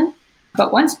Christmas season.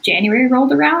 But once January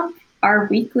rolled around, our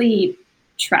weekly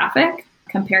traffic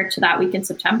compared to that week in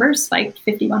September spiked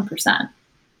 51%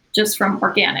 just from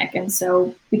organic. And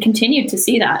so we continued to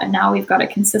see that. And now we've got a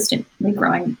consistently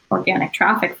growing organic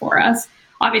traffic for us.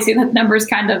 Obviously, that number's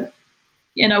kind of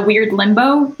in a weird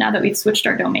limbo now that we've switched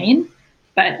our domain,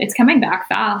 but it's coming back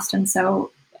fast. And so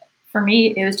for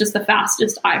me, it was just the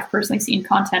fastest I've personally seen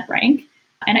content rank.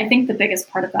 And I think the biggest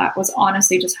part of that was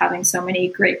honestly just having so many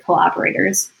great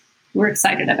collaborators who were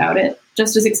excited about it,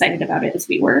 just as excited about it as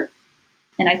we were.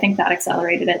 And I think that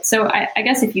accelerated it. So I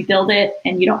guess if you build it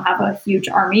and you don't have a huge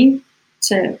army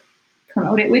to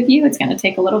promote it with you, it's going to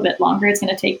take a little bit longer. It's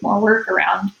going to take more work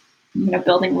around,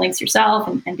 building links yourself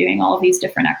and doing all of these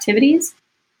different activities.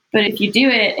 But if you do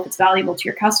it, it's valuable to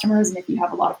your customers. And if you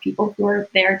have a lot of people who are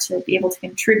there to be able to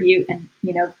contribute and,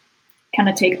 kind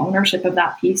of take ownership of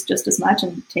that piece just as much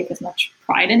and take as much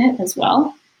pride in it as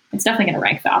well, it's definitely going to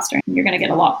rank faster. And you're going to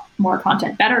get a lot more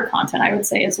content, better content, I would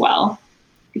say as well.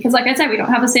 Because like I said, we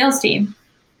don't have a sales team.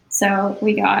 So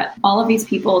we got all of these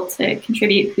people to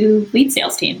contribute who lead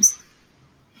sales teams.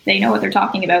 They know what they're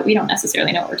talking about. We don't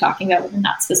necessarily know what we're talking about within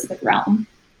that specific realm.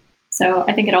 So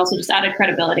I think it also just added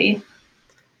credibility.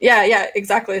 Yeah,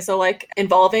 exactly. So like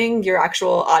involving your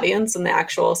actual audience and the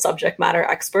actual subject matter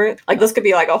expert, like this could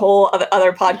be like a whole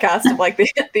other podcast of like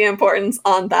the importance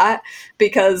on that,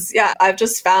 because yeah, I've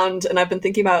just found, and I've been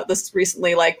thinking about this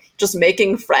recently, like just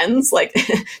making friends, like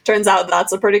turns out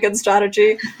that's a pretty good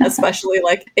strategy, especially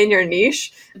like in your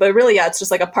niche. But really, yeah, it's just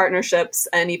like a partnerships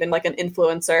and even like an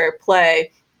influencer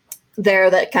play there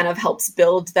that kind of helps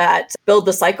build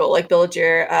the cycle, like build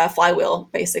your flywheel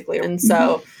basically. And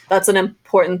so that's an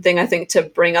important thing I think to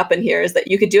bring up in here, is that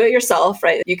you could do it yourself,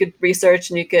 right? You could research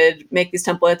and you could make these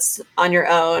templates on your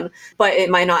own, but it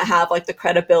might not have like the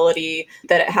credibility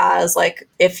that it has like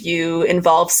if you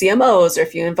involve CMOs or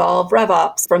if you involve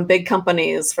RevOps from big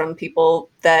companies, from people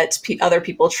that other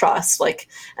people trust. Like,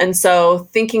 and so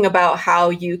thinking about how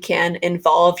you can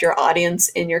involve your audience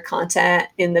in your content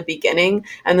in the beginning,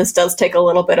 and this does take a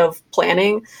little bit of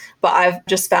planning, but I've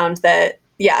just found that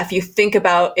yeah, if you think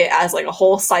about it as like a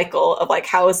whole cycle of like,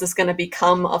 how is this going to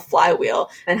become a flywheel,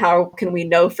 and how can we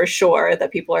know for sure that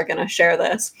people are going to share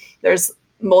this? There's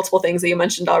multiple things that you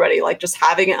mentioned already, like just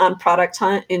having it on Product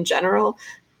Hunt in general,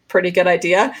 pretty good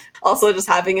idea. Also, just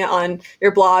having it on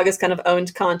your blog as kind of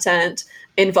owned content,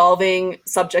 involving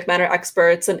subject matter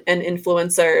experts and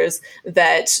influencers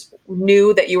that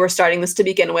knew that you were starting this to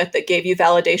begin with, that gave you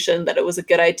validation that it was a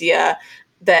good idea,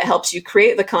 that helps you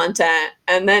create the content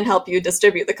and then help you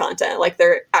distribute the content. Like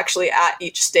they're actually at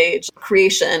each stage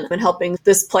creation and helping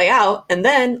this play out. And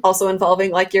then also involving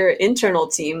like your internal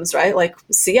teams, right? Like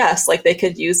CS, like they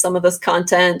could use some of this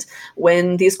content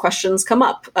when these questions come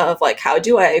up of like, how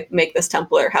do I make this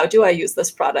template? Or how do I use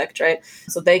this product, right?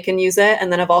 So they can use it.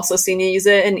 And then I've also seen you use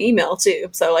it in email too.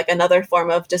 So like another form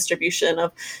of distribution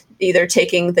of either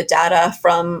taking the data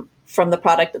from the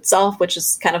product itself, which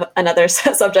is kind of another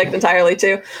subject entirely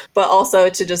too, but also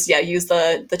to just, use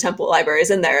the template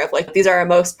libraries in there of like, these are our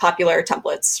most popular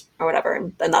templates or whatever.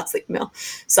 And then that's the email.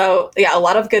 So yeah, a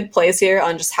lot of good plays here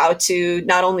on just how to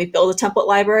not only build a template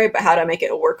library, but how to make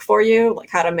it work for you, like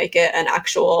how to make it an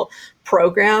actual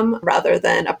program rather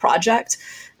than a project.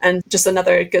 And just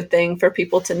another good thing for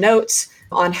people to note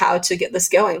on how to get this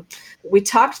going. We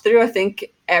talked through, I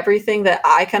think, everything that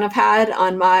I kind of had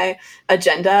on my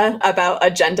agenda about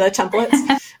agenda templates.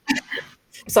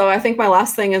 So I think my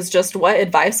last thing is just, what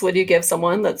advice would you give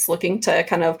someone that's looking to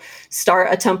kind of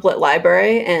start a template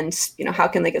library, and, how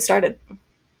can they get started?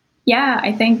 Yeah,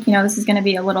 I think, this is going to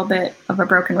be a little bit of a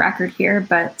broken record here,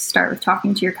 but start with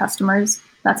talking to your customers.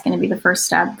 That's going to be the first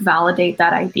step. Validate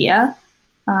that idea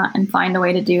and find a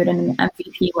way to do it in an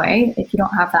MVP way if you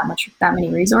don't have that many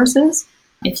resources.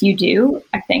 If you do,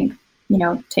 I think,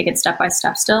 take it step by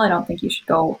step still. I don't think you should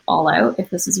go all out if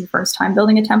this is your first time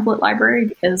building a template library,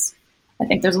 because I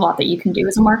think there's a lot that you can do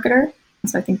as a marketer.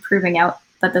 So I think proving out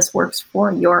that this works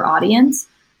for your audience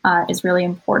is really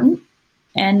important.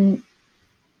 And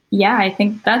yeah, I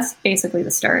think that's basically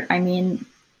the start. I mean,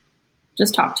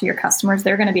 just talk to your customers.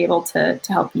 They're going to be able to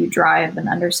help you drive and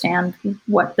understand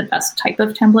what the best type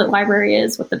of template library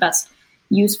is, what the best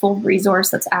useful resource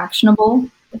that's actionable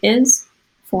is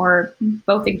for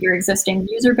both your existing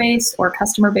user base or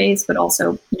customer base, but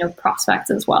also,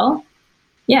 prospects as well.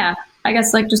 Yeah, I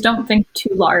guess just don't think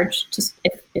too large just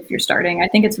if you're starting. I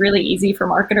think it's really easy for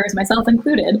marketers, myself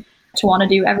included, to want to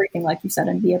do everything, like you said,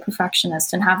 and be a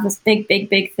perfectionist and have this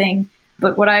big thing.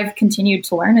 But what I've continued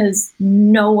to learn is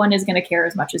no one is going to care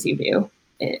as much as you do.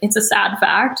 It's a sad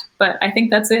fact, but I think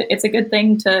that's it. It's a good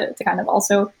thing to kind of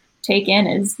also take in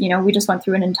is, we just went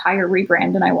through an entire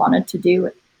rebrand and I wanted to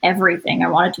do everything. I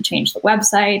wanted to change the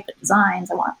website, the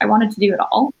designs. I wanted to do it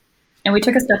all. And we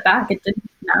took a step back. It didn't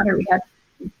matter. We had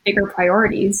bigger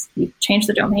priorities. We changed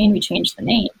the domain. We changed the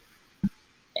name.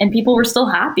 And people were still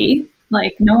happy.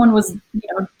 Like no one was,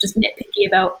 just nitpicky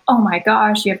about, oh my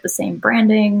gosh, you have the same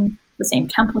branding, the same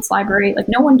templates library. Like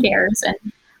no one cares. And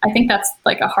I think that's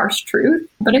like a harsh truth,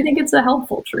 but I think it's a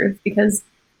helpful truth, because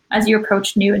as you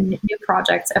approach new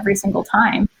projects every single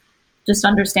time, just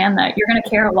understand that you're going to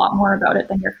care a lot more about it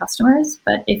than your customers.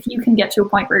 But if you can get to a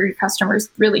point where your customers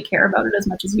really care about it as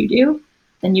much as you do,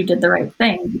 then you did the right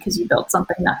thing, because you built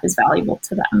something that is valuable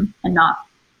to them and not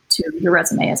to your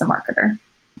resume as a marketer,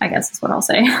 I guess is what I'll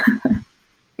say.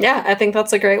 Yeah, I think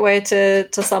that's a great way to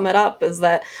sum it up, is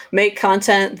that make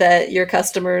content that your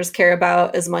customers care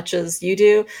about as much as you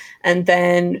do. And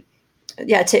then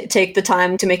take the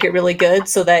time to make it really good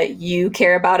so that you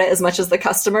care about it as much as the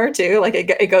customer too. Like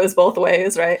it goes both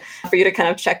ways, right? For you to kind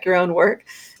of check your own work.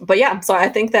 But yeah, so I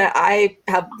think that I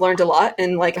have learned a lot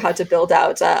in like how to build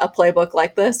out a playbook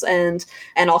like this, and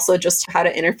also just how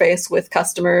to interface with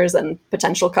customers and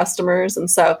potential customers. And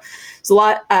so there's a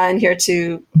lot in here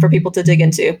for people to dig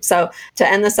into. So to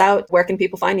end this out, where can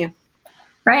people find you?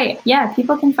 Right. Yeah.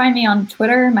 People can find me on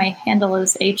Twitter. My handle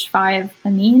is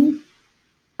H5Amin.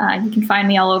 You can find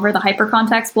me all over the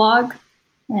Hypercontext blog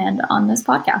and on this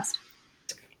podcast.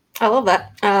 I love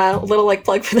that. A little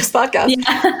plug for this podcast.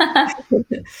 Yeah.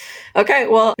 Okay.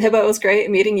 Well, Hiba, it was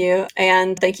great meeting you.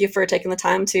 And thank you for taking the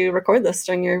time to record this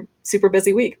during your super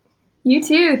busy week. You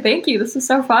too. Thank you. This is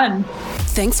so fun.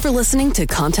 Thanks for listening to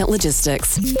Content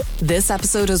Logistics. This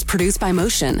episode was produced by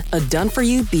Motion, a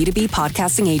done-for-you B2B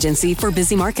podcasting agency for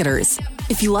busy marketers.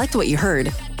 If you liked what you heard,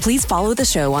 please follow the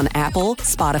show on Apple,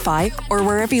 Spotify, or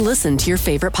wherever you listen to your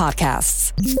favorite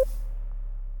podcasts.